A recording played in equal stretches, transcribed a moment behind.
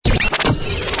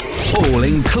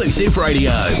All-inclusive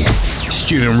radio.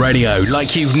 Student radio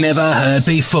like you've never heard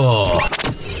before.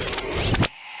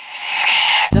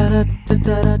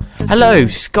 Hello,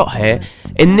 Scott here.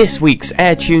 In this week's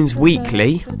AirTunes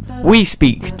Weekly, we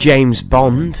speak James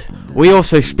Bond. We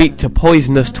also speak to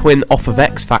Poisonous Twin off of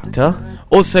X Factor.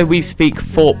 Also, we speak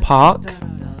Fort Park.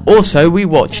 Also, we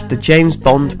watched the James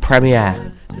Bond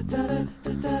premiere.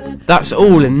 That's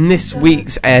all in this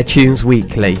week's AirTunes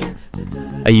Weekly.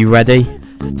 Are you ready?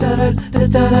 8,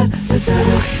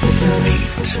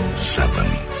 7,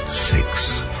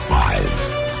 6, 5,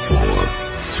 4,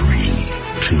 3,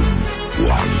 2, 1,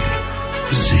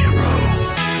 0.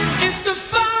 It's the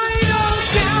final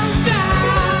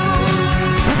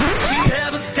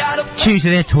countdown.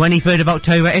 Tuesday the 23rd of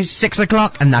October is 6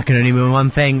 o'clock, and that can only mean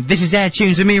one thing. This is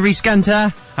AirTunes with me, Rhys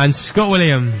Gunter. And Scott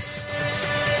Williams.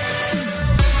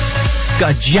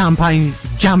 Got a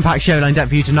jam-packed show lined up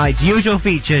for you tonight. Usual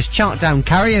features, chart down,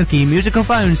 karaoke, musical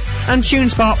phones, and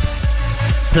tunes pop.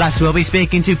 Plus, we'll be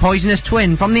speaking to Poisonous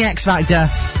Twin from the X Factor.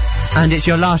 And it's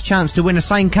your last chance to win a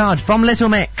signed card from Little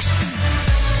Mix.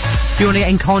 If you want to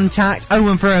get in contact,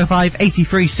 01405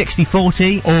 83 60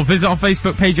 40. Or visit our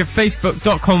Facebook page at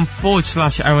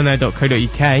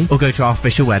facebook.com/aironair.co.uk. Or go to our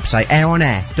official website,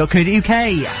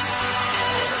 aironair.co.uk.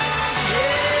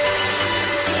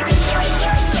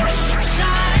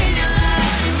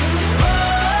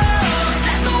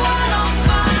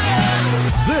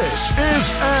 This is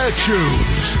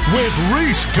AirTunes with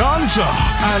Rhys Gunter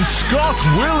and Scott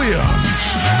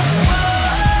Williams.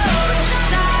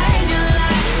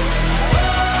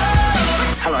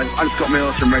 Hello, I'm Scott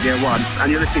Mills from Radio 1,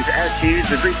 and you're listening to AirTunes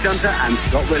with Rhys Gunter and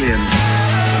Scott Williams.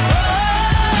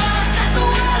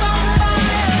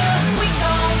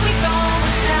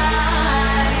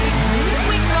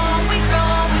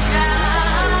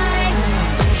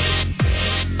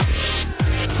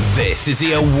 This is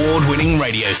the award-winning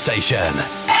radio station.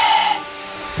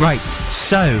 Right,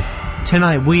 so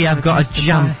tonight we have got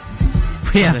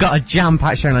a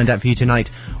jam-packed show lined up for you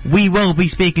tonight. We will be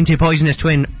speaking to Poisonous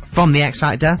Twin from the X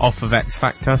Factor. Off of X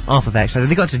Factor.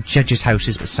 They got to judges'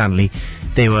 houses, but sadly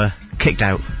they were kicked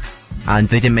out and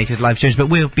they didn't make it live shows. But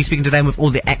we'll be speaking to them with all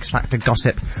the X Factor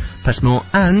gossip plus more.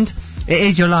 And it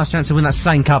is your last chance to win that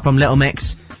signed card from Little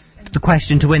Mix. The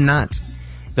question to win that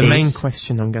The main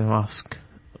question I'm going to ask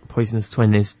Poisonous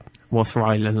Twin is, what's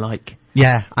Rylan like?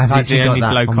 Yeah, I've actually got that. He's the only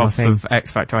bloke on my off thing. of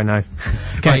X Factor I know.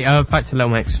 Okay, back to Little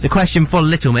Mix. The question for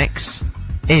Little Mix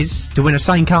is to win a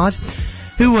signed card.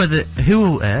 Who were I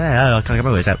can't get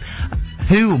my words out.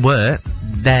 Who were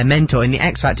their mentor in the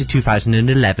X Factor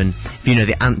 2011? If you know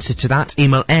the answer to that,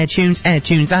 email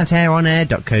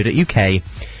airtunes@aironair.co.uk.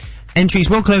 Entries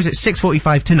will close at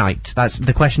 6:45 tonight. That's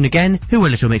the question again. Who were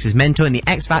Little Mix's mentor in the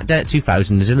X Factor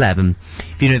 2011?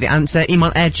 If you know the answer,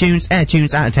 email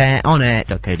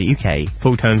airtunes@aironair.co.uk.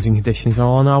 Full terms and conditions are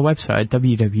on our website at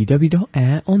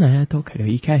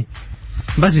www.aironair.co.uk.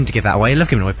 Buzzing to give that away. I love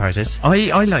giving away prizes.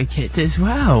 I like it as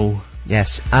well.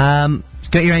 Yes.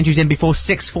 Get your entries in before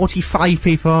 6:45,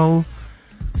 people.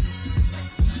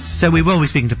 So we will be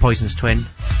speaking to Poisonous Twin.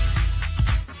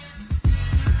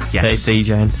 Yes. They're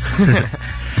DJing.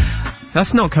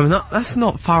 That's not coming up. That's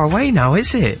not far away now,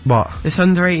 is it? What? This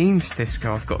under-18s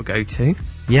disco I've got to go to.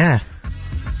 Yeah.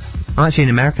 I'm actually in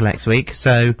America next week,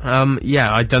 so...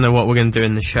 yeah, I don't know what we're going to do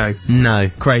in the show. No.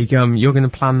 Craig, you're going to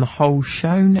plan the whole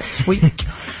show next week?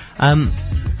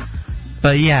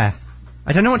 But yeah.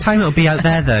 I don't know what time it'll be out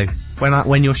there, though,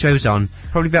 when your show's on.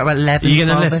 Probably about 11, Are you going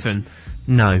to 12-ish. listen?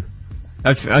 No.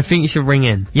 I think you should ring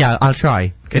in. Yeah, I'll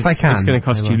try. If I can. It's going to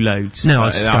cost you loads. No, I'll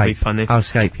That'll Skype. be funny. I'll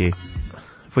Skype you.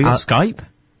 Have we got Skype?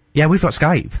 Yeah, we've got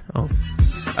Skype. Oh.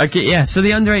 Okay, yeah, so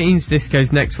the under-18s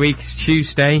disco's next week. It's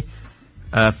Tuesday,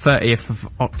 30th of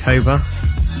October.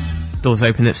 Doors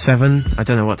open at 7. I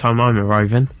don't know what time I'm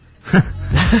arriving.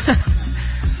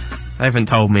 They haven't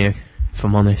told me, if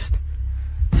I'm honest.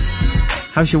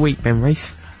 How's your week been,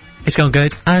 Rhys? It's gone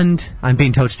good, and I'm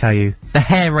being told to tell you, the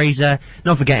Hair Raiser,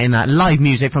 not forgetting that, live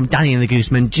music from Danny and the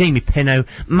Gooseman, Jamie Pinnow,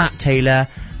 Matt Taylor,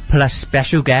 plus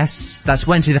special guests. That's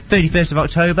Wednesday the 31st of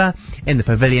October, in the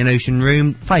Pavilion Ocean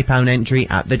Room, £5 entry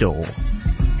at the door.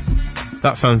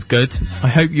 That sounds good. I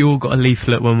hope you all got a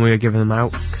leaflet when we were giving them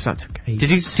out, because that took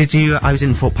ages. Did you, I was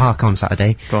in Fort Park on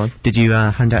Saturday. Go on. Did you,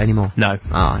 hand out any more? No.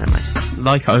 Oh, never mind.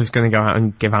 Like I was going to go out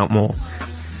and give out more.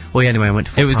 Well, yeah, anyway, I went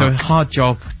to Fort It was Park. a hard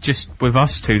job just with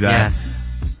us two there. Yeah.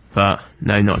 But,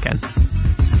 no, not again.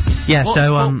 Yeah, What's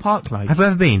so, Fort Park like? have you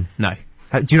ever been? No.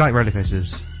 Do you like roller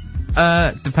coasters?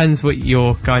 Depends what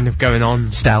you're kind of going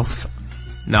on. Stealth.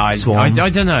 No, Swan. I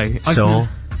don't know. Saw.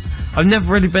 I've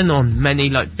never really been on many,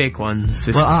 like, big ones.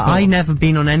 It's Well, I sort of- never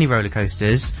been on any roller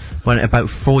coasters. Went about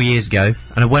 4 years ago,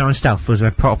 and I went on Stealth. It was my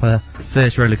proper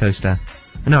first roller coaster.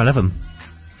 I know, I love them.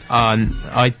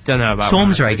 I don't know about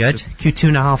Storm's roller very good. coasters. Queued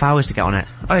 2.5 hours to get on it.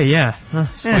 Oh, yeah.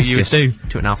 That's what you would just do.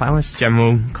 2.5 hours.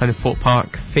 General kind of Fort Park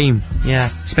theme. Yeah,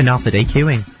 spend half the day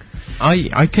queuing.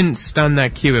 I couldn't stand there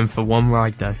queuing for one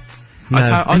ride, though. No,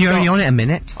 I'd and you're go- only on it a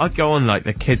minute. I'd go on, like,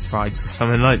 the kids' rides or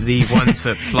something, like the ones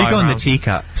that fly You go on the around.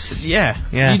 teacups. Yeah.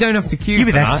 Yeah. You don't have to queue You'd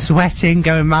be for there that. sweating,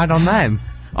 going mad on them.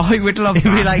 I would love It'd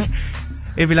that. be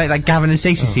like, that Gavin and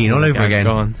Stacey scene all over go- again.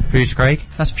 go on. Bruce Craig.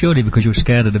 That's purely because you're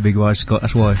scared of the big rides, Scott,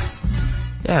 that's why.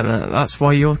 Yeah, that's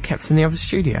why you're kept in the other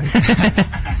studio.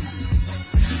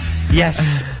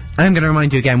 Yes. I'm going to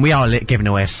remind you again, we are giving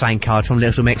away a signed card from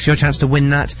Little Mix. Your chance to win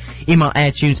that. Email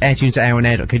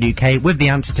airtunes@aironair.co.uk with the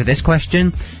answer to this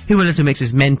question. Who were Little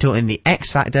Mix's mentor in the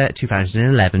X Factor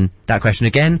 2011? That question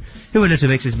again. Who were Little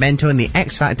Mix's mentor in the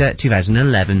X Factor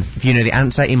 2011? If you know the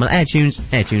answer, email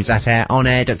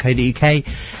airtunes@aironair.co.uk.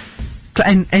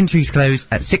 Entries close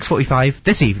at 6:45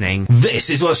 this evening. This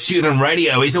is what student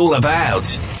radio is all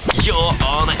about. You're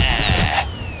on air.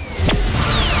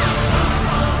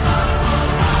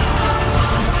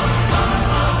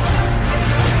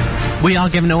 We are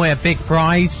giving away a big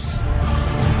prize.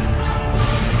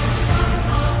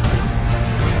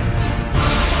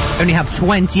 Only have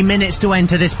 20 minutes to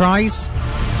enter this prize.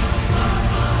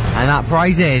 And that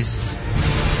prize is...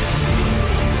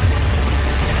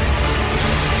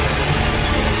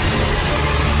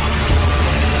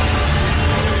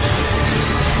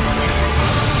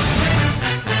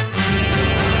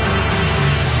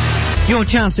 your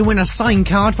chance to win a signed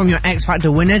card from your X Factor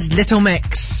winners, Little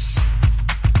Mix.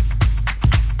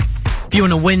 If you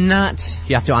want to win that,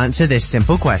 you have to answer this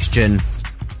simple question.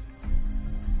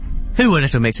 Who were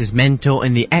Little Mix's mentor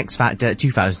in the X Factor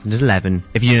 2011?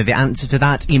 If you know the answer to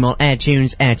that, email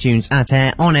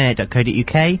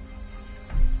airtunes@aironair.co.uk.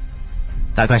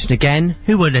 That question again,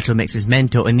 who were Little Mix's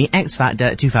mentor in the X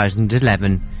Factor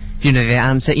 2011? If you know the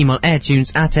answer, email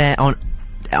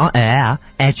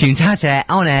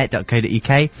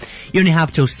airtunes@aironair.co.uk. You only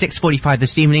have till 6:45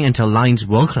 this evening until lines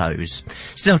will close.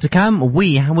 Still to come,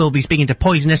 we will be speaking to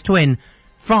Poisonous Twin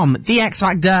from the X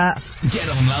Factor. Get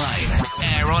online,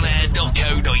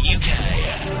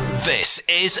 aironair.co.uk. This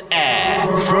is Air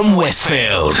from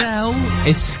Westfield.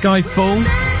 It's Skyfall.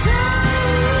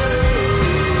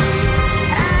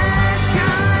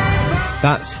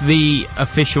 That's the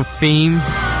official theme.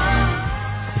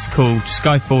 It's called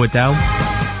Skyfall Adele.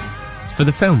 It's for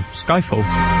the film Skyfall.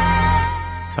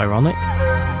 It's ironic.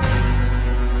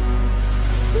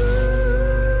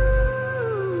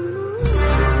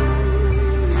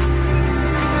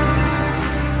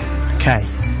 Okay.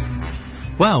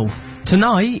 Well,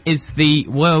 tonight is the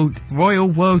royal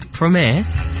world premiere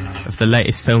of the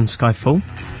latest film Skyfall,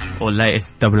 or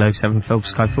latest 007 film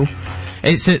Skyfall.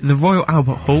 It's at the Royal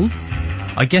Albert Hall.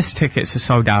 I guess tickets are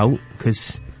sold out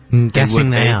because Guessing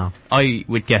they are. I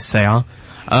would guess they are.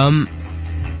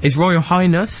 His Royal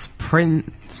Highness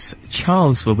Prince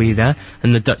Charles will be there,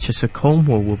 and the Duchess of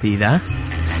Cornwall will be there.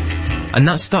 And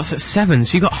that starts at 7,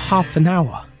 so you got half an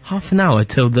hour. Half an hour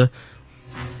till the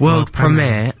world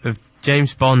premiere of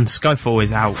James Bond Skyfall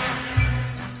is out.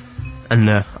 And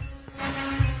I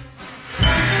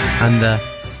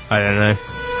don't know.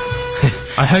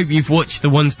 I hope you've watched the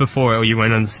ones before it or you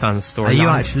won't understand the story. Are you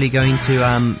actually going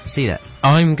to see that?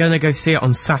 I'm gonna go see it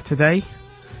on Saturday.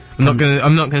 I'm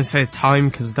not gonna say a time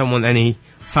because I don't want any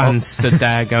fans stood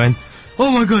there going,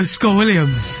 "Oh my God, Scott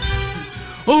Williams!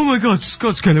 Oh my God,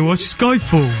 Scott's gonna watch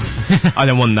Skyfall." I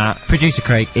don't want that. Producer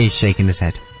Craig is shaking his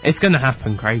head. It's gonna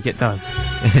happen, Craig. It does.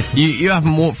 You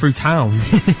haven't walked through town.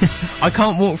 I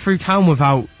can't walk through town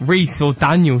without Reese or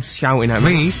Daniel shouting at me.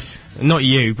 Reese? Not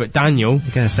you, but Daniel.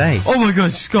 You're gonna say? Oh my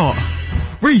God, Scott!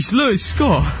 Reese, look, it's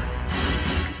Scott!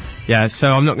 Yeah,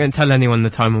 so I'm not going to tell anyone the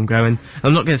time I'm going.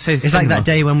 I'm not going to say It's like that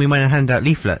day when we went and handed out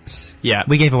leaflets. Yeah.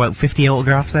 We gave away 50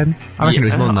 autographs then. I reckon it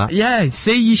was more than that. Yeah,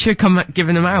 see, you should come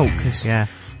giving them out, because Yeah.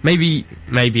 maybe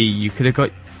you could have got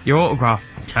your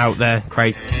autograph out there,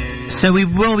 Craig. So we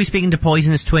will be speaking to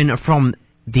Poisonous Twin from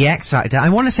the X Factor. I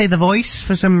want to say The Voice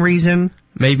for some reason.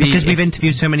 Maybe Because we've it's-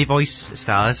 interviewed so many voice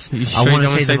stars. You I sure you want to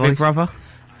don't say The Big Voice. Brother?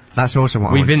 That's also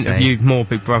what I We've want to say. interviewed more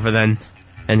Big Brother than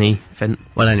anything.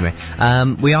 Well, anyway,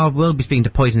 we'll be speaking to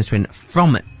Poisonous Twin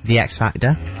from the X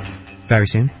Factor very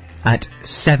soon at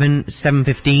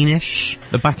 7:15ish.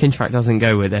 The backing track doesn't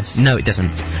go with this. No, it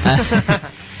doesn't.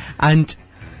 And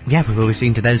yeah, we will be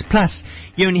speaking to those. Plus,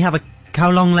 you only have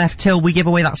how long left till we give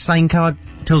away that sign card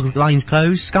till the lines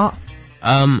close, Scott?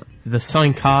 the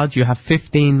sign card, you have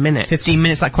 15 minutes. 15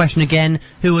 minutes, that question again.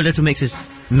 Who were Little Mix's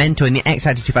mentor in the X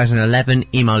Factor 2011?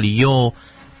 Email the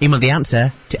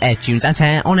answer to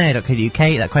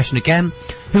airtunes@aironair.co.uk. That question again.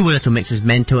 Who were Little Mix's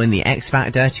mentor in the X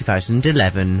Factor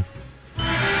 2011?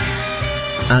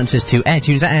 Answers to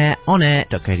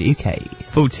airtunes@aironair.co.uk.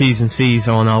 Full T's and C's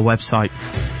on our website.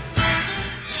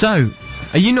 So,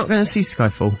 are you not going to see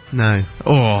Skyfall? No.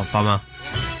 Oh, bummer.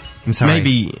 I'm sorry.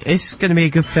 Maybe it's going to be a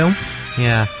good film.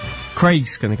 Yeah.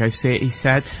 Craig's going to go see it, he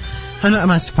said. I'm not a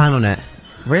massive fan on it.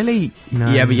 Really?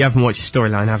 No. Yeah, but you haven't watched the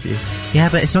storyline, have you? Yeah,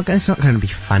 but it's not going to be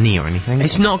funny or anything.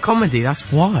 It's not a comedy,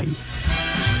 that's why.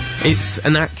 It's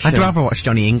an action. I'd rather watch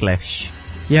Johnny English.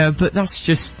 Yeah, but that's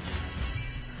just...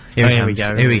 Here we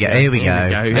go. Here we go.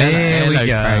 Hello, Craig.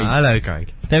 Hello,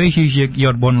 Craig. There is usually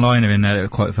your one-liner in there that are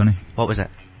quite funny. What was it?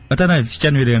 I don't know, it's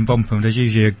generally in Bond films, there's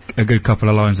usually a good couple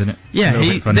of lines in it. Yeah,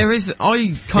 there is...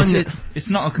 It's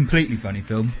not a completely funny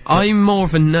film. I'm more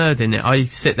of a nerd in it. I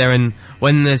sit there and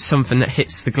when there's something that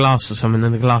hits the glass or something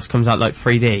and the glass comes out like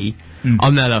 3D,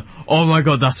 I'm there like, oh my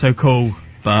god, that's so cool.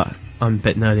 But I'm a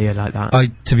bit nerdier like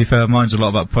that. To be fair, mine's a lot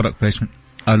about product placement.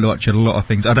 I watch a lot of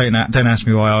things. Don't ask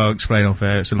me why, I'll explain off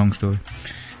air, it's a long story.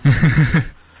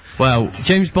 Well,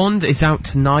 James Bond is out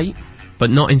tonight, but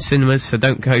not in cinemas, so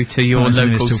don't go to your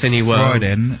local Cineworld.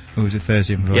 Friday, or was it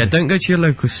Thursday and Friday? Yeah, don't go to your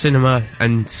local cinema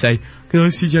and say, can I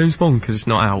see James Bond? Because it's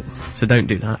not out. So don't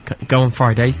do that. Go on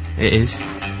Friday. It is.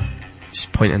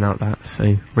 Just pointing out that.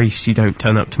 So, Reese, you don't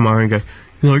turn up tomorrow and go,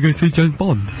 can I go see James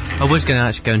Bond? I was going to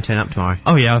actually go and turn up tomorrow.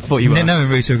 Oh yeah, I thought you were. No,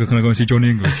 Reese, we're going to go and see Johnny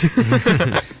English.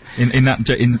 Isn't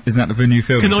that the new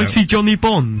film? Can I see Johnny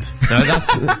Bond? No,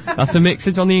 that's a mix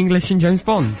of Johnny English and James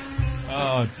Bond.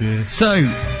 Oh dear. So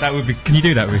that would be. Can you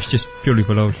do that, Rich? Just purely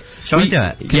for love. Shall we do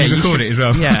it? Can you record it as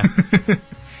well? Yeah.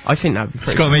 I think that would be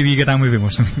pretty Scott, maybe you go down with him or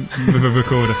something with a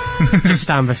recorder. Just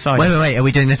stand beside. Wait. Are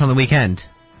we doing this on the weekend?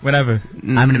 Whenever.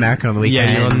 I'm in America on the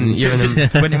weekend. Yeah, you're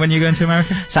in when are you going to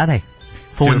America? Saturday.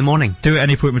 4 in the morning. Do it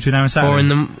any point between now and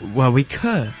Saturday. Well, we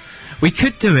could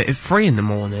do it at 3 in the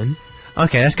morning.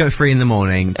 Okay, let's go at 3 in the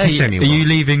morning. Are you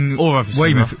leaving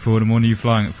Weymouth at 4 in the morning? Are you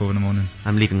flying at 4 in the morning?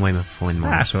 I'm leaving Weymouth at 4 in the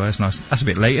morning. That's all right, that's nice. That's a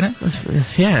bit late, isn't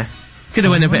it? Yeah. Could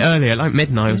have went a bit earlier, like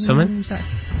midnight or something.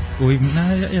 Well,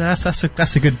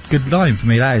 that's a good line for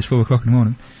me. That is 4 o'clock in the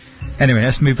morning. Anyway,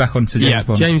 let's move back on to James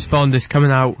Bond. James Bond is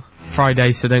coming out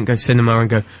Friday, so don't go cinema and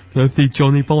go, can I see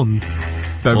Johnny Bond?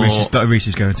 That Reese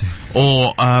is going to.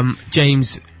 Or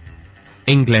James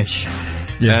English.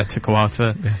 Yeah. Took a while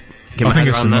to get I'll my head think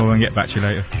of around some that. more and get back to you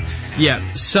later. Yeah,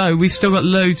 so we've still got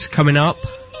loads coming up.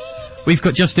 We've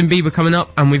got Justin Bieber coming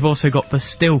up, and we've also got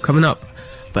Bastille coming up.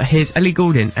 But here's Ellie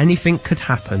Goulding, Anything Could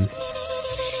Happen.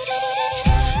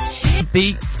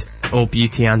 Beat, or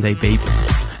Beauty and a Beep.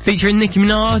 Featuring Nicki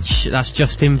Minaj, that's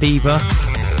Justin Bieber.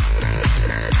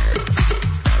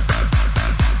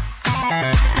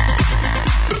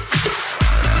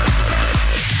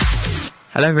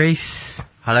 Hello, Reese.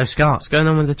 Hello, Scott. What's going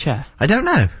on with the chair? I don't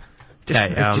know.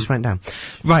 Okay, It just went down.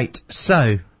 Right,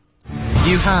 so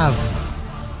you have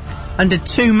under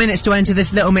 2 minutes to enter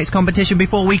this Little Mix competition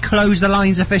before we close the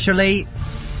lines officially.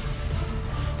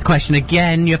 The question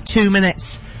again, you have 2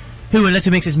 minutes. Who were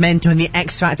Little Mix's mentor in the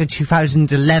X Factor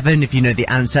 2011? If you know the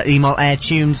answer, email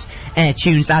airtunes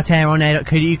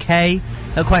 @aironair.co.uk.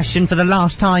 A question for the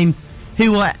last time.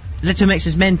 Who were Little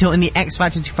Mix's mentor in the X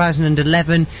Factor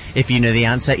 2011? If you know the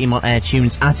answer, email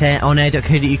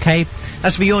airtunes@aironair.co.uk.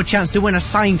 That's for your chance to win a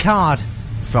signed card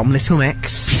from Little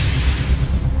Mix.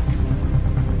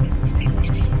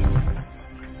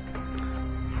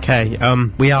 Okay,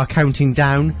 we are counting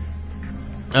down.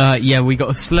 Yeah, we got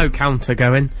a slow counter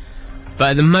going.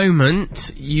 But at the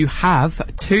moment, you have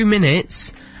 2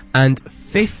 minutes and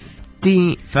 5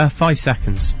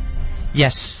 seconds.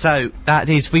 Yes, so that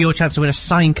is for your chance to win a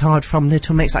signed card from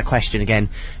Little Mix. That question again,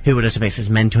 who were Little Mix's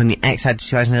mentor in the X Factor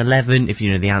 2011? If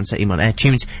you know the answer, email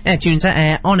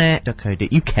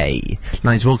airtunes@aironair.co.uk.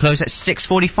 Lines will close at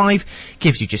 6:45.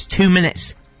 Gives you just 2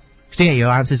 minutes to get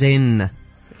your answers in.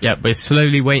 Yeah, we're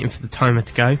slowly waiting for the timer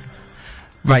to go.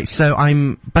 Right, so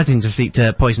I'm buzzing to speak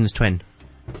to Poisonous Twin.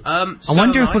 I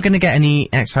wonder if we're going to get any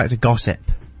X Factor gossip.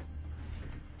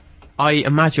 I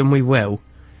imagine we will.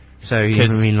 So, you know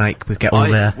what I mean, like, we get all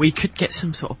the... We could get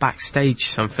some sort of backstage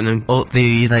something and... All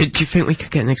the, like... Do you think we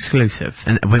could get an exclusive?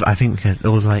 And I think we could,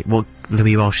 all, like, what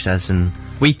Louis Walsh does and...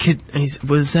 We could...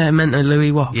 Was there meant to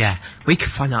Louis Walsh? Yeah. We could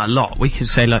find out a lot. We could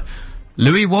say, like,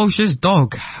 Louis Walsh's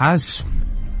dog has...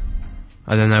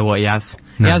 I don't know what he has.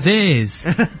 No. He has ears!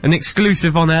 An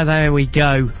exclusive on air, there we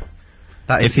go.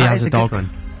 That if he has a dog. good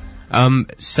one.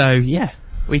 So, yeah.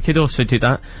 We could also do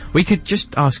that. We could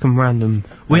just ask them random.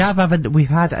 We've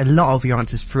had a lot of your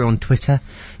answers through on Twitter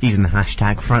using the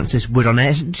hashtag Francis Wood on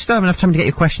air. Just don't have enough time to get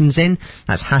your questions in.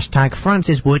 That's hashtag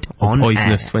Francis Wood on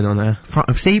Poisonous air. Twin on air.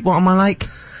 See, what am I like?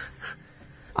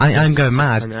 I'm going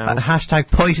mad. I know.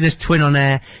 Hashtag Poisonous Twin on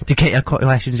air to get your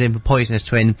questions in for Poisonous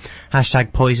Twin.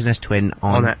 Hashtag Poisonous Twin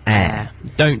on air.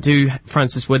 Don't do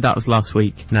Francis Wood, that was last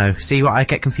week. No, see what I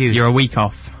get confused. You're a week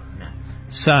off.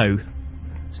 So,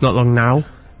 it's not long now.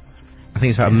 I think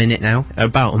it's about a minute now.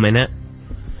 About a minute.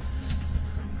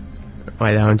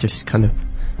 Right now, I'm just kind of...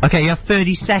 Okay, you have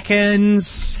 30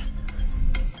 seconds.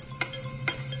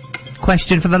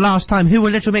 Question for the last time. Who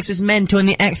will Little Mix's mentor in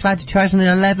the X Factor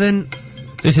 2011?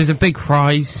 This is a big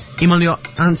prize. Email your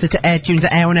answer to airtunes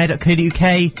at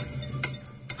aironair.co.uk.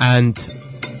 And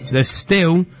there's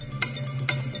still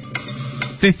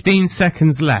 15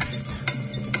 seconds left.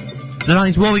 The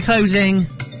lines will be closing.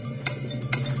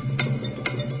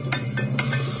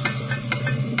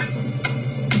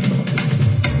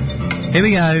 Here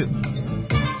we go.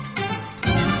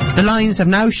 The lines have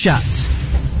now shut.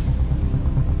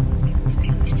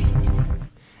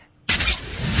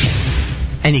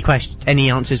 Any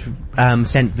answers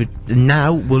sent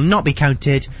now will not be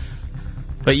counted.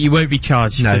 But you won't be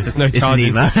charged, No, because there's no it's an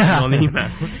charges email. on email.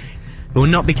 Will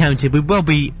not be counted. We will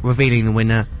be revealing the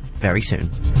winner very soon.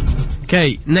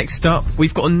 Okay, next up,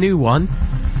 we've got a new one.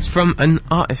 It's from an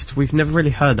artist we've never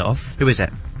really heard of, Who is it?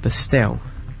 but still.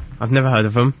 I've never heard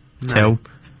of them, till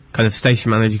kind of station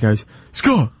manager goes,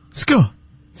 Score! Score!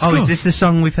 Oh, is this the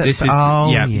song we've heard? This is,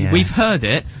 oh, yeah, we've heard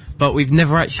it, but we've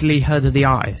never actually heard of the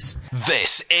artist.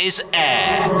 This is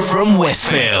Air from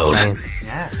Westfield.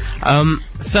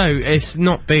 So, it's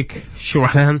not Big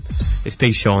Sean, it's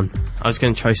Big Sean. I was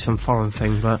going to try some foreign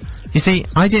thing, but... You see,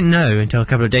 I didn't know until a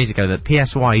couple of days ago that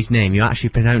PSY's name, you actually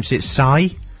pronounce it Psy.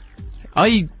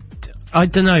 I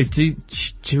don't know, do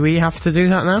we have to do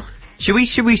that now? Should we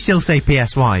still say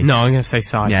PSY? No, I'm going to say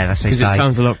Psy. Yeah, let's say Because Psy. it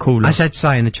sounds a lot cooler. I said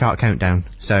Psy in the chart countdown,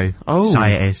 so Psy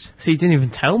it is. So you didn't even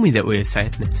tell me that we were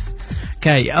saying this.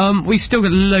 Okay, we've still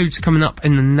got loads coming up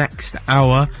in the next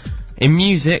hour. In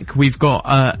music, we've got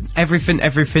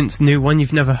Everything's new one.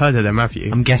 You've never heard of them, have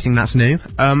you? I'm guessing that's new.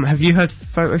 Have you heard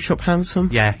Photoshop Handsome?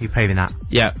 Yeah, you're paving that.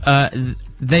 Yeah,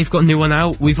 they've got a new one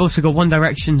out. We've also got One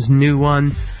Direction's new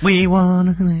one, We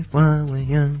wanna live while we're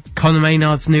young. Conor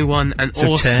Maynard's new one, and So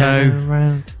also turn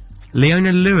around.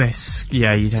 Leona Lewis.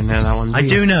 Yeah, you don't know that one, do I you?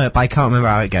 do know it, but I can't remember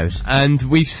how it goes. And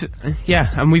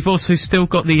we've also still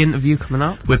got the interview coming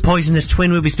up. With Poisonous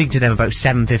Twin, we'll be speaking to them about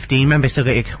 7:15. Remember, still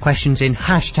get your questions in.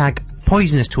 Hashtag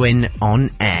Poisonous Twin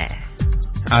on air.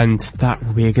 And that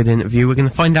will be a good interview. We're going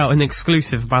to find out an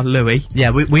exclusive about Louis.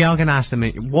 Yeah, we are going to ask them,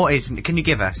 can you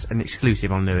give us an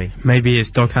exclusive on Louis? Maybe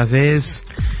his dog has ears.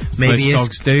 Maybe Most his-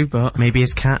 dogs do, but... Maybe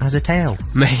his cat has a tail.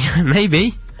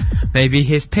 Maybe. Maybe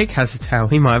his pig has a tail.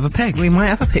 He might have a pig. We might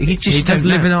have a pig. He does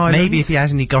don't live know. in Ireland. Maybe if he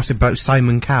has any gossip about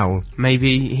Simon Cowell.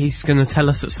 Maybe he's going to tell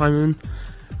us that Simon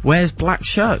wears black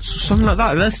shirts or something like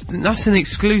that. That's an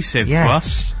exclusive to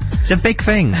us. It's a big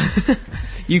thing.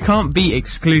 You can't beat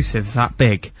exclusives that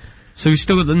big. So we've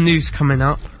still got the news coming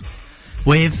up.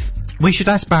 We should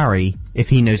ask Barry if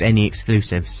he knows any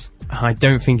exclusives. I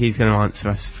don't think he's going to answer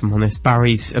us, if I'm honest.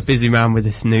 Barry's a busy man with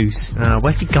this news.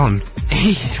 Where's he gone?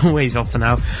 He's always off and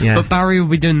out. Yeah. But Barry will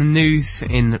be doing the news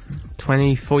in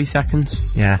 20, 40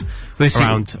 seconds. Yeah. We'll see.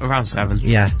 Around 7.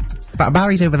 Yeah.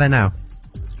 Barry's over there now.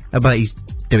 But he's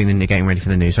getting ready for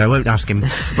the news, so I won't ask him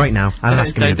right now. I'll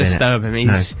ask him in a Don't minute. disturb him.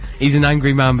 He's an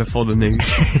angry man before the news.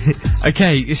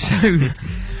 Okay, so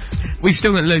we've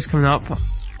still got loads coming up.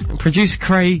 Producer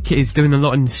Craig is doing a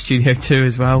lot in the studio too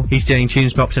as well. He's doing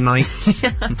Tunes Pop tonight.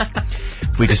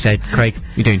 We just said, Craig,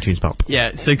 you're doing Tunes Pop.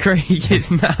 Yeah, so Craig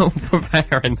is now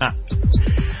preparing that.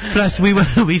 Plus, we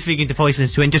will be speaking to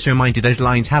Poisonous Twin. Just to remind you, those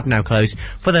lines have now closed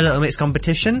for the Little Mix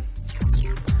competition.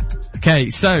 Okay,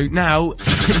 so now...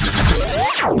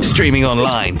 Streaming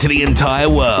online to the entire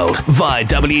world via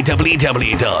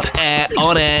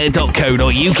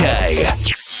www.aironair.co.uk.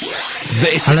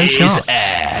 This Hello, is Scott.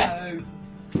 Air.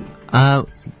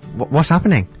 What's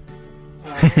happening?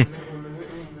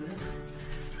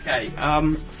 Okay,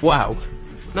 wow.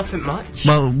 Nothing much.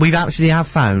 Well, we've actually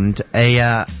found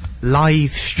a live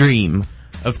stream,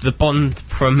 Of the Bond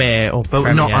premiere or but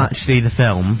premiere. not actually the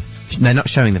film. They're not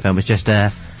showing the film. It's just No,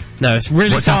 it's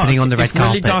really what's dark. happening on the red It's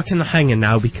really carpet. dark in the hangar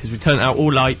now because we turned out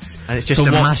all lights. And it's just to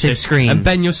a watch massive it. screen. And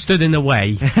Ben, you're stood in the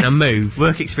way. Now move.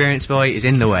 work experience boy is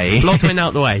in the way. Blodwin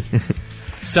out the way.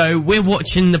 So we're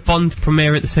watching the Bond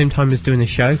premiere at the same time as doing the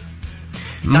show.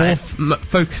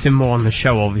 Focusing more on the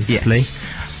show, obviously. Yes.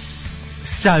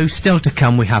 So, still to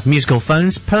come, we have musical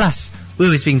phones, plus We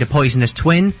were speaking to Poisonous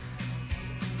Twin,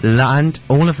 and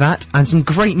all of that, and some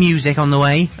great music on the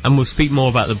way. And we'll speak more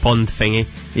about the Bond thingy.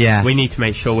 Yeah. We need to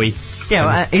make sure we...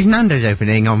 Yeah, is Nando's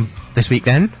opening on this week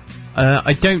then?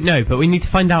 I don't know, but we need to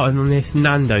find out on this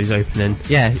Nando's opening.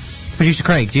 Yeah. Producer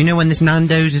Craig, do you know when this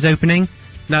Nando's is opening?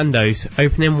 Nando's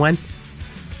opening when?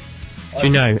 Do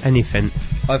you know anything?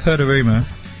 I've heard a rumour.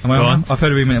 Am I Go on? on. I've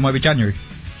heard a rumour it might be January.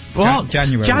 What?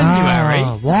 January. January?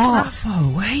 Oh, what? That far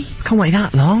away? Can't wait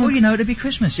that long. Well, you know, it'll be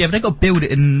Christmas. Yeah, but they've got to build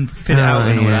it and fit it out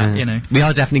and all that, you know. We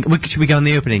are definitely... should we go on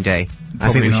the opening day? I think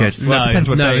Probably we not. should. Well, it depends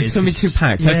what no, day it it's is, going to be 'cause- too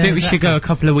packed. Yeah, I think we exactly. should go a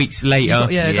couple of weeks later.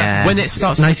 Yeah, exactly. When it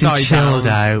starts nice to and die chilled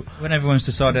down. out. When everyone's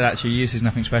decided actually use is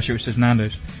nothing special, it's just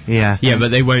Nando's. Yeah. Yeah,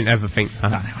 but they won't ever think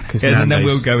that. Cause Yeah, and then Nando's-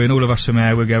 we'll go in, all of us from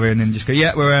there, we'll go in and just go,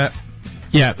 yeah, we're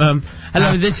Yeah,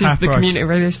 hello, this is half the price. community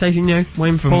radio station, you know,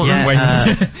 Wayne Portland. Yeah,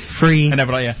 free... and they're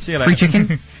like, yeah, see you later. Free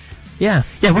chicken? Yeah.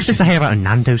 Yeah, what's this I hear about a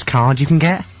Nando's card you can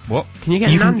get? What? Can you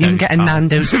get You a can, Nando's you can get a card?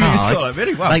 Nando's card. Oh,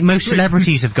 really? Wow. Like most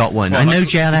celebrities have got one. Well, I know like-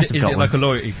 JLS is have it, got is it one. like a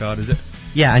loyalty card, is it?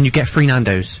 Yeah, and you get free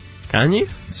Nando's. Can you?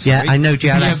 Yeah, I know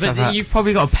Yeah, JLS but have that. you've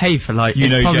probably got to pay for, like... You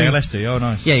it's know probably- JLS do? Oh,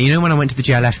 nice. Yeah, you know when I went to the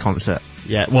JLS concert?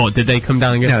 Yeah, what, did they come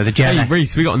down and go... No, the JLS. Hey,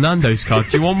 Reese, we got a Nando's card,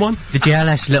 do you want one? The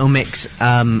JLS Little Mix,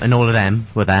 and all of them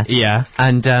were there. Yeah.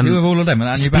 And, Who have all of them?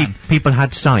 And your band? people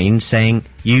had signs saying,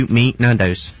 you, me,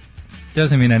 Nando's.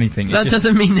 Doesn't mean anything. It's That just-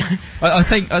 doesn't mean...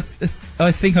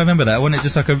 I think I remember that. Wasn't it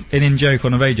just like an in-joke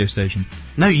on a radio station?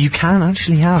 No, you can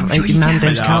actually have a sure you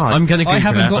Nando's can. card. I'm gonna I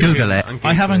haven't got Google it.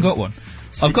 I haven't got one.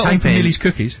 I've got one type from in- Millie's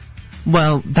Cookies.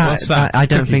 Well, What's that? I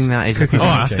don't Cookies. think that is Cookies a Oh,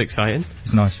 problem. that's exciting.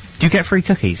 It's nice. Do you get free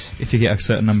cookies? If you get a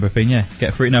certain number of things, yeah.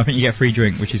 Get free. No, I think you get a free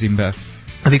drink, which is even better.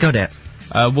 Have you got it?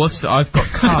 I've got We've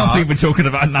been cards. talking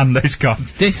about Nando's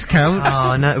cards. Discounts.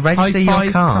 Oh, no, register your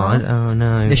High-five card. Oh,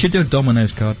 no. They should do a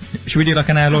Domino's card. Should we do like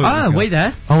an air loyalty Oh, card? wait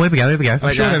there. Oh, here we go, here we go.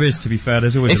 I'm sure there is, to be fair.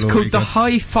 There's always It's a called loyalty the card.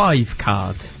 High Five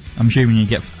card. I'm assuming you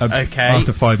get... Okay.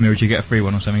 After 5 meals, you get a free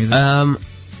one or something, isn't it?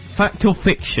 Fact or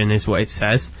fiction is what it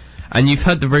says. And you've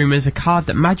heard the rumours, a card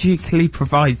that magically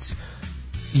provides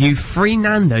you free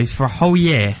Nando's for a whole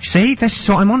year. See, this is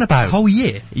what I'm on about. Whole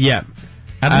year? Yeah.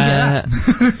 How do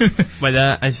you get that?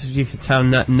 Well, as you can tell,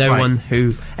 no Right. one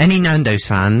who... Any Nando's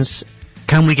fans,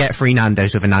 can we get free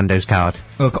Nando's with a Nando's card?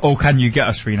 Or can you get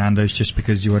us free Nando's just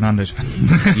because you're a Nando's fan?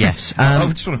 Yes. I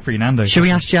just want a free Nando's. Should we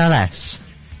ask JLS?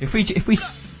 If we...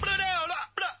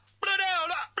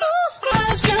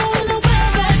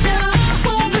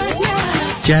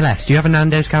 JLS, do you have a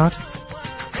Nando's card?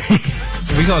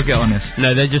 We gotta get on this.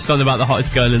 No, they're just on about the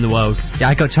hottest girl in the world. Yeah,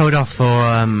 I got told off for,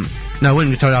 no, I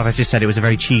wouldn't get told off, I just said it was a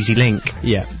very cheesy link.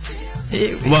 Yeah.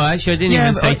 Well, actually, I didn't Yeah,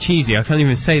 even but say cheesy. I can't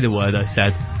even say the word I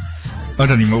said. I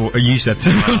don't even know what you said.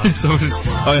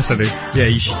 Oh, yes, I do. Yeah,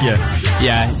 you should. Yeah.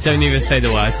 Yeah, don't even say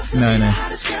the word.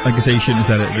 No. Like I say, you shouldn't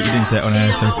have said it, but you didn't say it on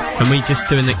air, so. Can we just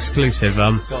do an exclusive?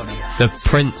 The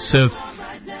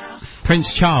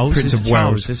Prince Charles. Prince Is of it Charles?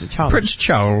 Wales. Is it Charles? Prince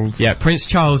Charles. Yeah, Prince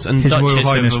Charles and His Duchess Royal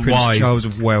Highness have Prince arrived. Charles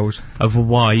of Wales. Have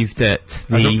arrived at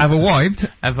the... Have arrived?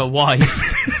 Have arrived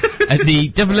at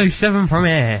the 007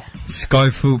 premiere.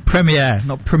 Skyfall premiere,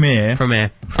 not premiere.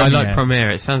 Premiere. I Premiere. like premiere.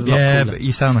 It sounds a lot Yeah, cooler. but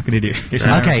you sound like an idiot.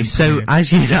 Okay, so,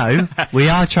 as you know, we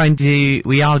are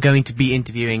going to be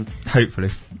interviewing Hopefully.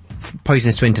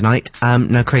 Poisonous Twin tonight.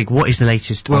 Now, Craig, what is the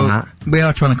latest on that? we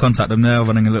are trying to contact them. They're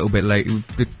running a little bit late.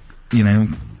 You know,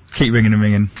 keep ringing and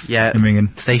ringing. Yeah. And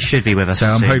ringing. They should be with us So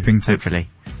I'm soon, hoping to- hopefully.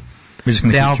 We're just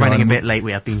gonna They keep are trying. running a bit late,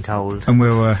 we have been told. And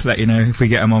we'll let you know if we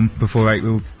get them on before 8.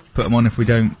 We'll put them on. If we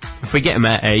don't, If we get them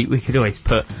at 8, we could always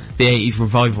put the 80s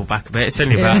revival back a bit. It's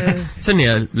only about... It's only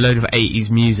a load of 80s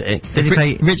music. Does he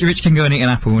play? Rich can go and eat an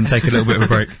apple and take a little bit of a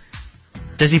break.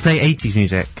 Does he play 80s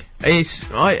music?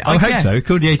 It's... I I hope guess. so.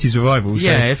 Called the 80s revival. So.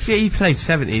 Yeah, if he played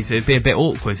 70s, it'd be a bit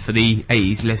awkward for the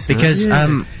 80s listeners. Because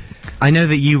I know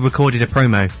that you recorded a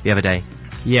promo the other day.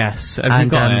 Yes, have you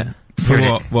And, got it? For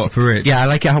what? What for Rich? Yeah, I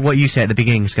like it what you said at the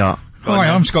beginning, Scott. Hi,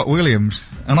 I'm Scott Williams,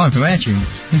 and I'm from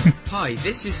AirTunes. Hi,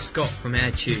 this is Scott from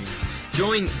AirTunes.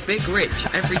 Join Big Rich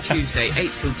every Tuesday,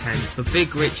 8 till 10, for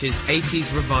Big Rich's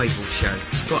 80s revival show.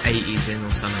 It's got 80s in or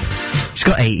something. It's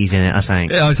got 80s in it, I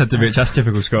think. Yeah, I said to Rich, that's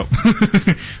typical Scott.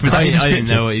 Was that I even didn't scripted?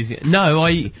 know what he's... No,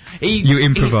 You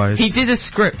improvised. He did a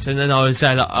script, and then I was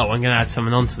there like, oh, I'm going to add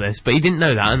someone onto this. But he didn't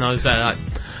know that, and I was there like,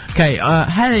 okay,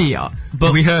 hey,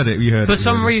 but... We heard it. For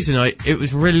some reason, it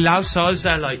was really loud, so I was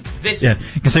there like this. Yeah,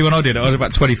 you can see when I did it, I was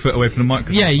about 20 foot away from the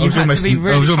microphone. Yeah, you I was had to almost be in,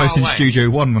 really I was almost far in away. Studio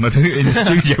One when I did it, in the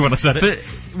studio when I said it.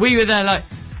 But we were there like,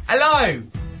 hello,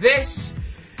 this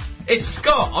is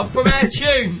Scott, I'm from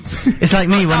AirTunes. It's like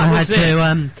me when That I had was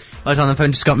to, I was on the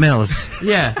phone to Scott Mills.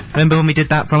 Yeah. Remember when we did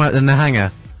that from out in the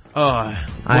hangar? Oh.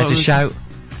 I had to shout.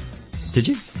 Did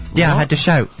you? Yeah, I had to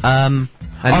shout. And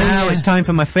now it's time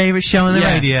for my favourite show on the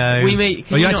radio. We made.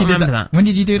 Can Oh, you you not actually did remember that? When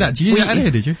did you do that? Did you do that earlier,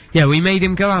 did you? Yeah, we made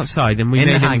him go outside and we In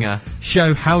the made him hangar.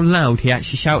 show how loud he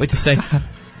actually shouted to say,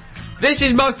 "This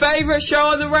is my favourite show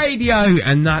on the radio,"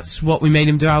 and that's what we made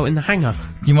him do out in the hangar.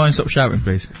 Do you mind stop shouting,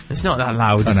 please? It's not that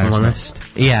loud, I if know, I'm it's not. honest.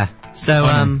 Yeah.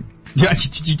 So,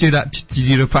 Did you do that? Did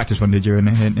you do a practice one? Did you?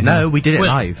 In no, we did it Well,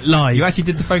 live. Live. You actually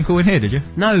did the phone call in here, did you?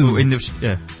 No. In the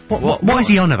yeah. What is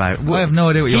he on about? I have no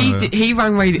idea what you're on about. He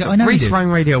rang radio. Yeah, I know he Reese did. rang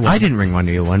Radio 1. I didn't ring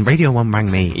Radio 1. Radio 1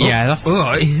 rang me. Yeah, that's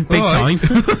Alright, big alright.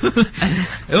 time.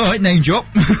 Alright, name drop.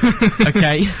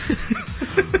 Okay.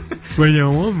 Radio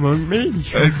 1 rang me.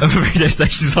 Other radio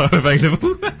stations are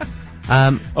available.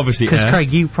 Obviously, because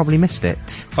Craig, you probably missed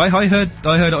it. I heard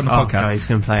it on the Oh, podcast. no, he's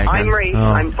going to play again. I'm Reese,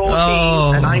 I'm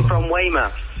 14, and I'm from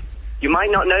Weymouth. You might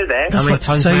not know this. That's How many like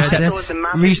times so have you Sep- heard this?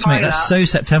 Massive Reese, mate, that's so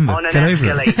September. on an Get over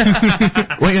it.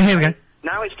 escalator. Wait, here we go.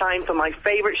 Now it's time for my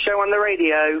favourite show on the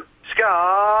radio,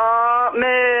 Scott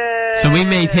Mill. So we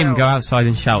made him go outside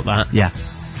and shout that. Yeah.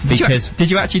 Because...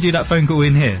 Did you actually do that phone call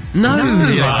in here? No!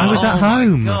 I was at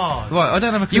home. Right, I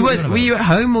don't have a clue. You what were, you're on were you at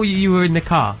home or you were in the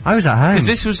car? I was at home. Because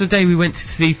this was the day we went to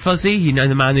see Fuzzy, you know,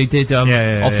 the man who did off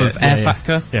of Air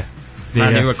Factor. Yeah.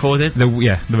 Man who recorded. The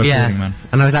recording man.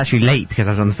 And I was actually late because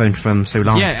I was on the phone from so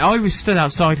long. Yeah, I was stood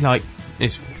outside like,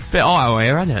 it's a bit hot out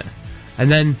here, isn't it?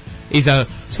 And then he's sorry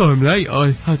I'm late,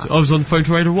 I was on the phone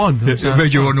to Radio 1.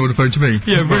 Radio 1 on the phone to me.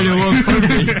 Yeah, Radio 1 phoned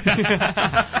me.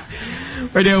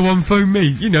 Radio 1 phoned me.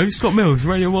 You know, Scott Mills,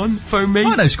 Radio 1 phoned me.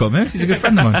 I know Scott Mills, he's a good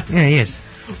friend of mine. Yeah, he is.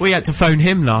 We had to phone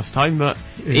him last time, but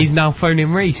he's now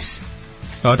phoning Reese.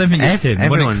 Oh, I don't think it's him. One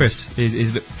everyone. of Chris is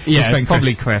his Yeah, friend it's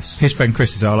probably Chris. His friend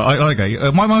Chris is I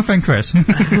go, my friend Chris.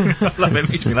 That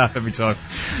makes me laugh every time.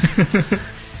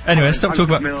 Anyway, let's stop I'm talking Scott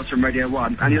about... Mills from Radio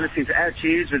 1, and you're listening to Air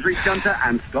Tunes with Reese Gunter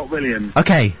and Scott Williams.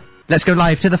 Okay, let's go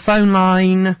live to the phone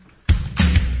line.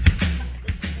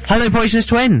 Hello, Poisonous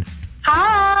Twin.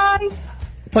 Hi!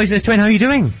 Poisonous Twin, how are you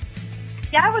doing?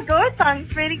 Yeah, we're good,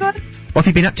 thanks, really good. What have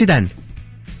you been up to then?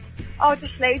 Oh,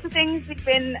 just loads of things. We've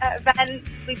been at events,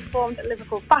 we've performed at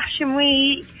Liverpool Fashion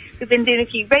Week, we've been doing a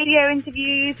few radio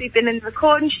interviews, we've been in the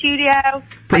recording studio.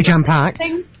 Pretty jam-packed.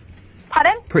 Things.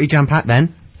 Pardon? Pretty jam-packed then.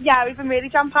 Yeah, we've been really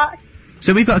jam-packed.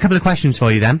 So we've got a couple of questions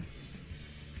for you then.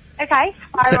 Okay,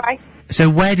 fire away. So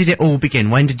where did it all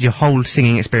begin? When did your whole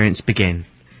singing experience begin?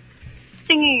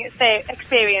 Singing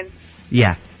experience.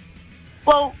 Yeah.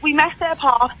 Well, we met at a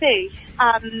party,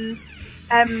 and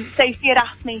Sophie had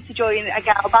asked me to join a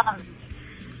girl band,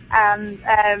 and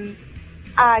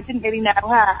I didn't really know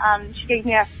her, and she gave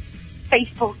me a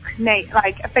Facebook name,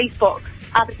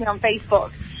 added me on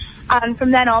Facebook, and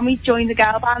from then on we joined the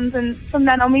girl band, and from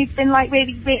then on we've been like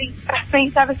really, really best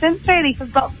mates ever since, really, for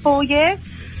about 4 years,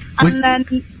 and then,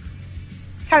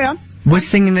 carry on. Was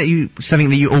singing something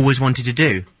that you always wanted to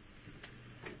do?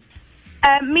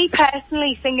 Me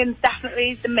personally, singing's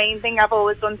definitely the main thing I've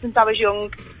always done since I was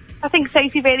young. I think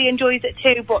Sophie really enjoys it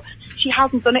too, but she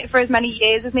hasn't done it for as many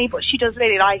years as me, but she does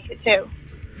really like it too.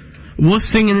 Was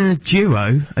singing in a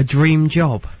duo a dream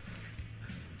job?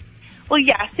 Well,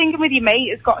 yeah, singing with your mate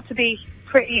has got to be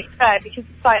pretty fair, because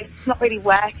it's like, it's not really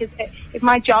work, is it? If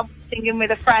my job's singing with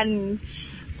a friend,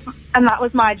 and that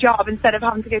was my job, instead of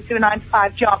having to go to a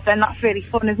 9-to-5 job, then that's really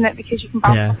fun, isn't it? Because you can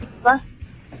bounce off each other.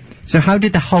 So how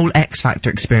did the whole X Factor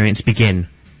experience begin?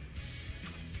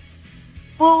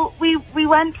 Well, we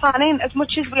weren't planning, as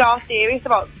much as we are serious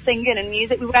about singing and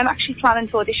music, we weren't actually planning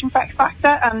to audition for X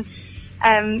Factor,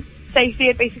 and Sophie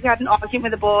had basically had an argument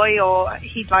with a boy, or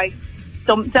he'd like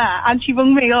dumped her, and she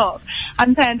rung me up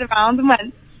and turned around and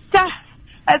went, Steph,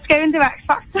 let's go and do X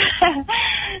Factor.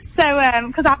 So,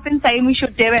 because I've been saying we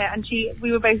should do it, and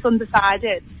we were both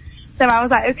undecided. So I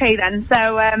was like, okay then.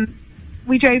 So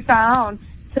we drove down.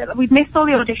 So we'd missed all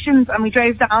the auditions, and we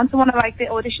drove down to one of like the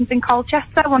auditions in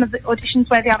Colchester, one of the auditions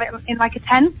where they have it in like a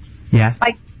tent. Yeah.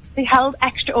 Like they held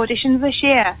extra auditions this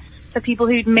year for people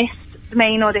who'd missed the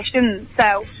main auditions.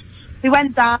 So we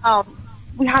went down.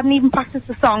 We hadn't even practiced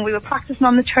the song. We were practicing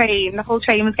on the train. The whole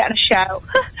train was getting a show.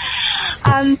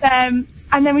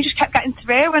 And then we just kept getting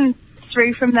through and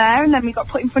through from there, and then we got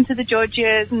put in front of the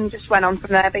judges and just went on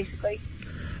from there basically.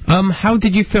 How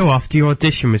did you feel after your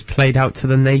audition was played out to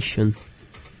the nation?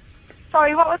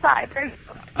 Sorry, what was that?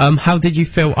 How did you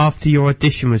feel after your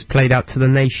audition was played out to the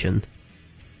nation?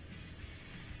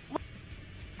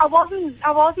 I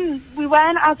wasn't, we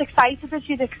weren't as excited as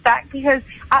you'd expect, because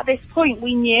at this point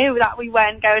we knew that we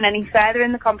weren't going any further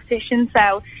in the competition,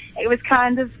 so it was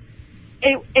kind of,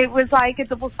 it was like a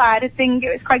double-sided thing.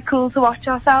 It was quite cool to watch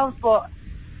ourselves, but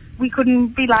we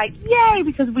couldn't be like, yay,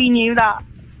 because we knew that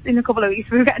in a couple of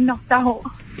weeks we were getting knocked out,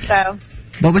 so.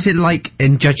 What was it like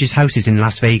in judges' houses in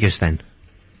Las Vegas then?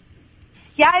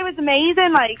 Yeah, it was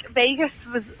amazing. Like, Vegas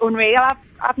was unreal.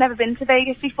 I've never been to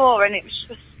Vegas before, and it was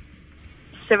just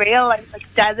surreal.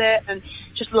 Like desert and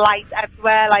just lights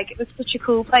everywhere. Like, it was such a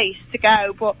cool place to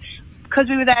go. But because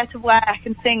we were there to work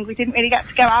and sing, we didn't really get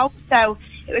to go out. So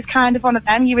it was kind of one of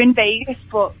them. You're in Vegas,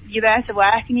 but you're there to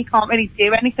work, and you can't really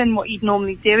do anything what you'd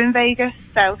normally do in Vegas.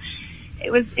 So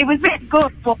it was a bit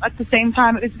good, but at the same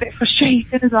time, it was a bit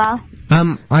frustrating as well.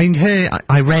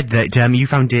 I read that you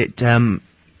found it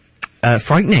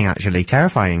frightening, actually,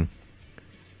 terrifying.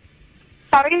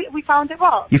 Sorry, we found it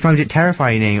what? You found it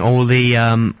terrifying, all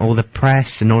the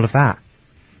press and all of that.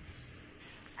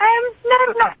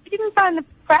 No, we didn't find the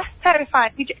press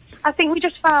terrifying. I think we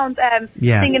just found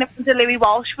singing up to Louis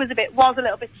Walsh was a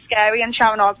little bit scary, and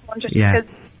Sharon Osbourne, just because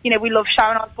we love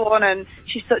Sharon Osbourne, and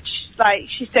she's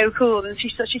so cool, and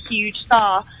she's such a huge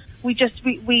star. We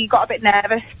got a bit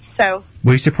nervous. So.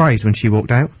 Were you surprised when she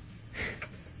walked out?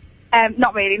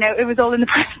 Not really, no. It was all in the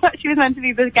press that she was meant to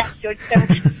be the guest judge, so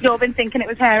we'd all been thinking it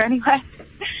was her anyway.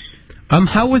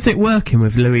 How was it working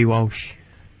with Louis Walsh?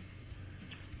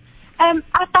 At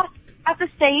the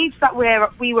stage that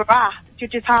we were at,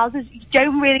 judges' houses, you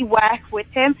don't really work with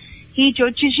him. He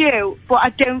judges you, but I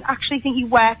don't actually think you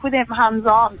work with him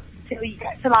hands-on until you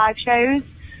get to live shows.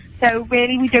 So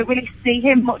really, we don't really see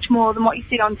him much more than what you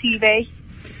see on TV.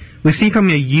 We've seen from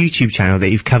your YouTube channel that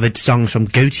you've covered songs from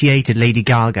Gautier to Lady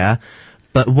Gaga,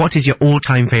 but what is your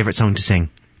all-time favourite song to sing?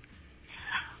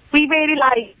 We really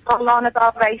like the Lana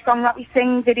Del Rey song that we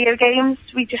sing, Video Games.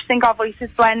 We just think our voices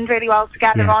blend really well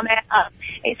together on it.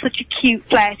 It's such a cute,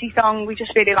 flirty song. We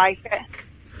just really like it.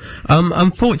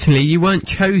 Unfortunately, you weren't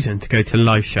chosen to go to the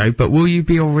live show, but will you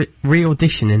be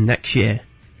re-auditioning next year?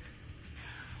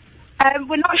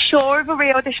 We're not sure of a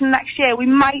re-audition next year. We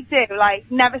might do,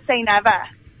 never say never.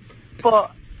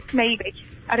 But maybe.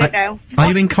 I don't know.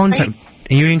 Are you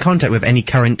in contact with any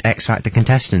current X Factor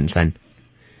contestants then?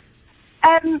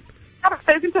 I haven't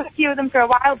spoken to a few of them for a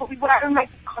while, but we were in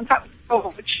contact with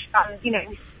George, and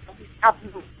we have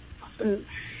them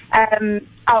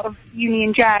out of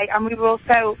Union J, and we were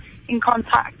also in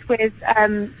contact with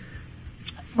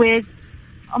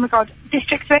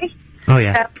District 3. Oh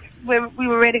yeah. We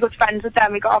were really good friends with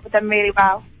them. We got on with them really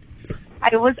well. I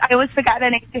always forget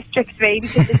their name, District 3,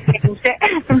 because they changed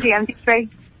it from GMT3.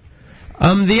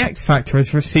 The X Factor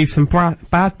has received some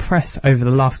bad press over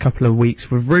the last couple of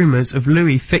weeks with rumours of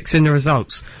Louis fixing the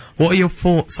results. What are your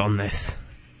thoughts on this?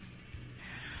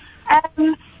 I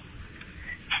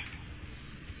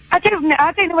don't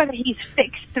know whether he's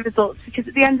fixed the results, because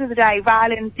at the end of the day,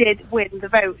 Rylan did win the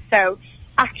vote. So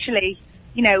actually,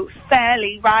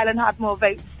 fairly, Rylan had more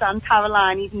votes than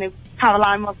Caroline, even though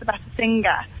Caroline was the better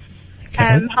singer.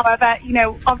 However,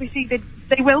 obviously they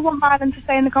will want Rylan to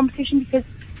stay in the competition because...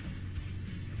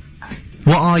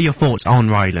 What are your thoughts on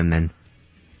Rylan then?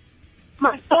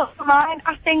 My thoughts on mine,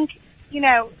 I think, he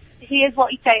is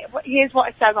what it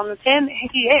says on the tin.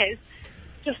 He is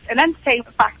just an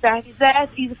entertainment factor.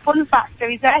 He's a fun factor.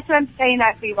 He's there to entertain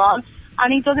everyone,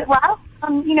 and he does it well.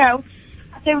 And, I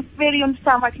don't really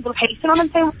understand why people are hating on him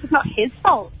saying it's not his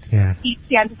fault. Yeah. He's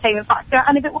the entertainment factor,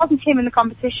 and if it wasn't him in the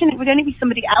competition, it would only be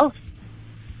somebody else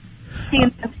being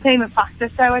the entertainment factor,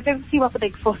 so I don't see what the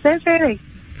big fuss is, really.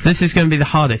 This is going to be the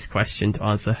hardest question to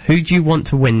answer. Who do you want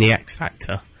to win the X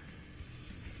Factor?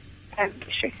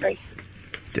 District 3.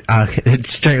 Okay,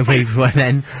 straight away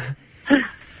then.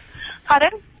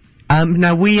 Pardon?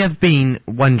 Now we have been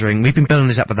wondering, we've been building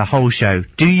this up for the whole show.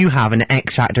 Do you have an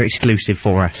X Factor exclusive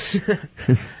for us?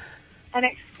 An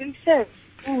exclusive?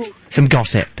 Ooh. Some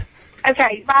gossip.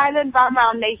 Okay, Rylan ran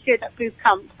around naked at boot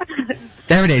camp.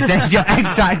 There it is, there's your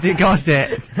X Factor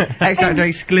gossip. X Factor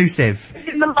exclusive.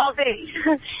 In the lobby.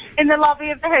 In the lobby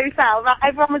of the hotel.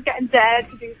 Everyone was getting dared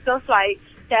to do stuff like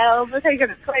girls were taking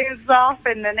their clothes off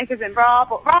and their knickers and bra,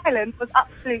 but Rylan was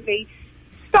absolutely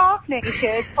stark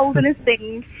naked, holding his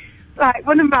thing,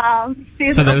 running around.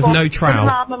 So there was no trowel?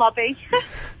 Around the lobby.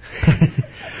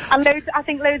 And loads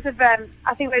of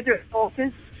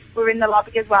reporters were in the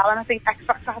lobby as well, and I think X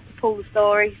Factor had to pull the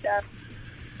story, so...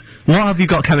 What have you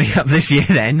got coming up this year,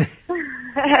 then?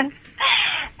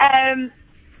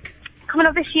 Coming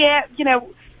up this year,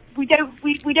 we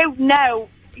don't know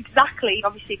exactly,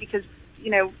 obviously, because,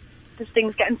 there's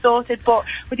things getting sorted, but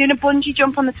we're doing a bungee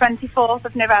jump on the 24th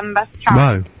of November for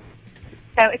charity. Whoa.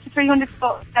 So it's a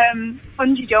 300-foot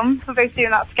bungee jump. We're both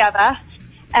doing that together.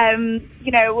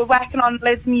 We're working on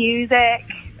loads of music,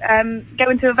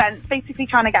 going to events, basically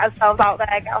trying to get ourselves out there,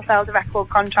 get ourselves a record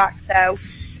contract. So,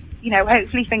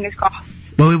 hopefully, fingers crossed.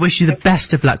 Well, we wish you the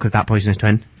best of luck with that, Poisonous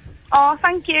Twin. Oh,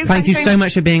 thank you. Thank you so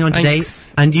much for being on today.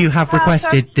 Thanks. And you have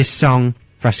requested this song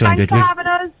for us to end Thanks with. for having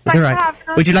us. Is Thanks that for right? having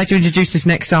us. Would you like to introduce this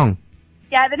next song?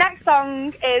 Yeah, the next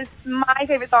song is my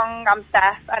favourite song, I'm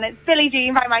Steph, and it's Billie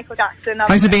Jean by Michael Jackson.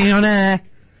 Thanks for being on air.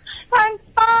 Thanks,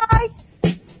 bye!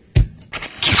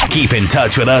 Keep in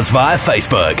touch with us via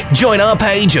Facebook. Join our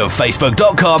page of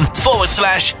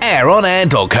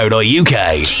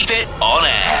facebook.com/aironair.co.uk. Keep it on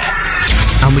air.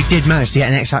 And we did manage to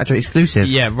get an X Factor exclusive.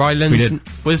 Yeah, Ryland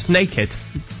was naked.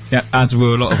 Yeah, as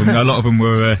were a lot of them. A lot of them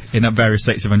were in various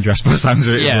states of undress by the sounds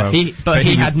of it as well. But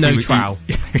he had no trowel.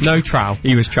 No trowel.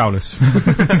 He was trowelless.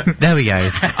 There we go.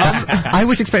 I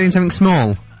was expecting something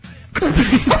small.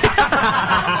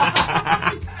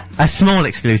 A small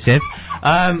exclusive.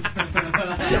 But,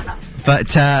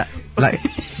 like,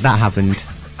 that happened.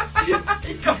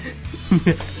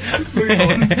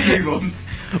 Move on.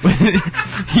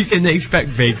 You didn't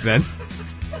expect big then.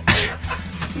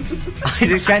 I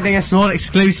was expecting a small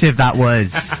exclusive, that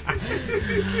was.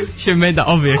 Should have made that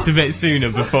obvious a bit sooner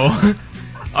before.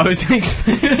 I was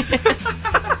expecting...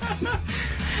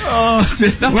 Oh,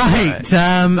 that's Right,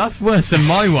 that's worse than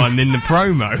my one in the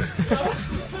promo.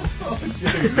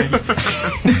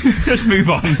 Just move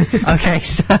on. okay,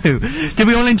 so, did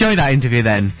we all enjoy that interview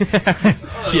then?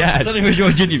 Yes. I don't think it was your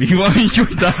interview. I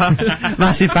enjoyed that.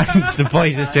 Massive thanks to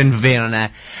Poisonous Twin for being on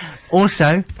there.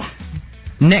 Also,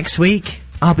 next week,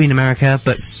 I'll be in America,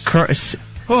 but Curtis...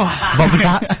 What was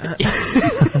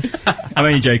that? I'm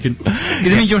only joking.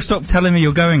 It means you'll stop telling me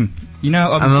you're going. You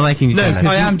know, I'm making you jealous.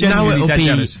 I am genuinely dead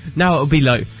jealous. Now it'll be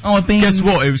low. Oh, I've been... Guess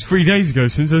what? It was 3 days ago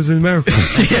since I was in America.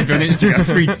 Yeah, go on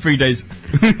Instagram. Three days.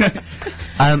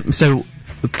 So,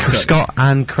 Scott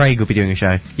and Craig will be doing a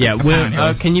show.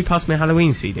 Yeah, can you pass me a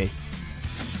Halloween CD?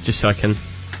 Just so I can...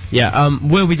 Yeah,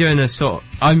 we'll be doing a sort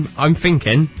of... I'm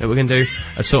thinking that we're going to do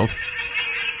a sort of...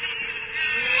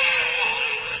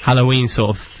 Halloween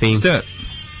sort of theme. Let's do it.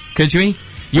 Could we?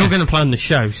 You're going to plan the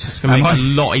show, so it's going to make it a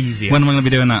lot easier. When am I going to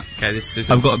be doing that? Okay, this is...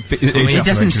 I've got a bit... It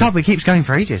doesn't stop, it keeps going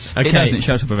for ages. Okay. It doesn't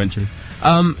shut up eventually.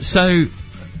 So...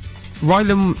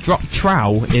 Ryland dropped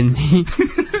trowel in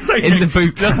the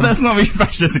boot. That's not really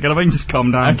fascist again. I've only just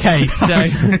calmed down. Okay, so...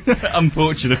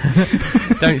 Unfortunate.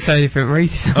 Don't say anything,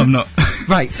 Reese. I'm not.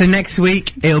 Right, so next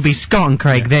week, it'll be Scott and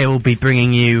Craig. They will be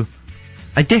bringing you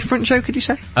a different show, could you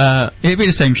say? It'll be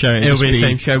the same show. It'll be the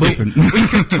same show. Different. We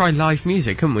could try live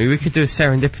music, couldn't we? We could do a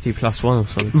Serendipity +1 or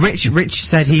something. Rich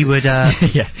said he would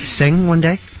Yeah. sing one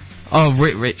day. Oh,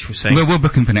 Rich will sing. We'll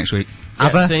book him for next week.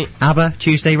 ABBA,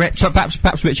 Tuesday, Rich. So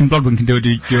perhaps Rich and Blodwin can do a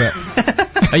duet.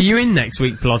 Are you in next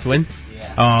week, Blodwin?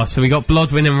 Yeah. Oh, so we got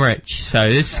Blodwin and Rich, so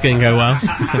this is going to go well.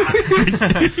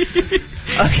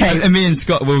 Okay. And me and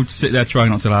Scott will sit there trying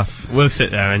not to laugh. We'll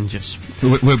sit there and just...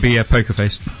 We'll be poker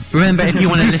faced. Remember, if you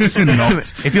want to listen,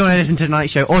 if you want to listen to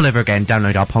tonight's show all over again,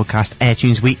 download our podcast,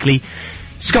 AirTunes Weekly.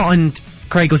 Scott and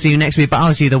Craig will see you next week, but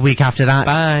I'll see you the week after that.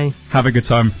 Bye. Have a good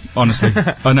time, honestly.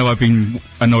 I know I've been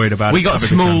annoyed about it. We got Have a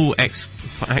good small time.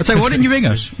 I'd say, why didn't you ring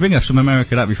us? Ring us from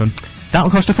America, that'd be fun. That'll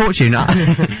cost a fortune.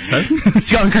 So?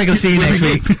 Scott and Craig will see you next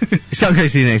week. Scott and Craig will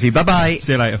see you next week. Bye-bye.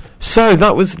 See you later. So,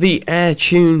 that was the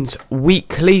AirTunes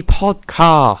Weekly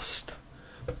podcast.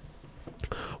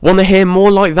 Want to hear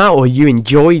more like that, or you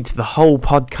enjoyed the whole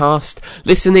podcast?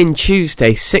 Listen in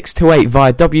Tuesday 6 to 8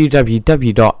 via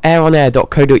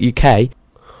www.aironair.co.uk,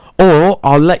 or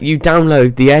I'll let you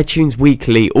download the AirTunes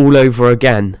Weekly all over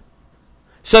again.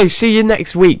 So see you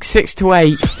next week, 6 to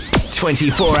 8.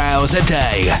 24 hours a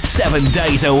day, 7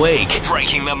 days a week,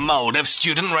 breaking the mold of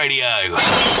student radio.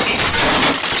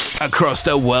 Across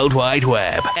the World Wide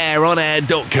Web,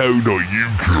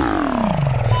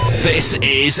 aironair.co.uk. This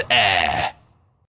is Air.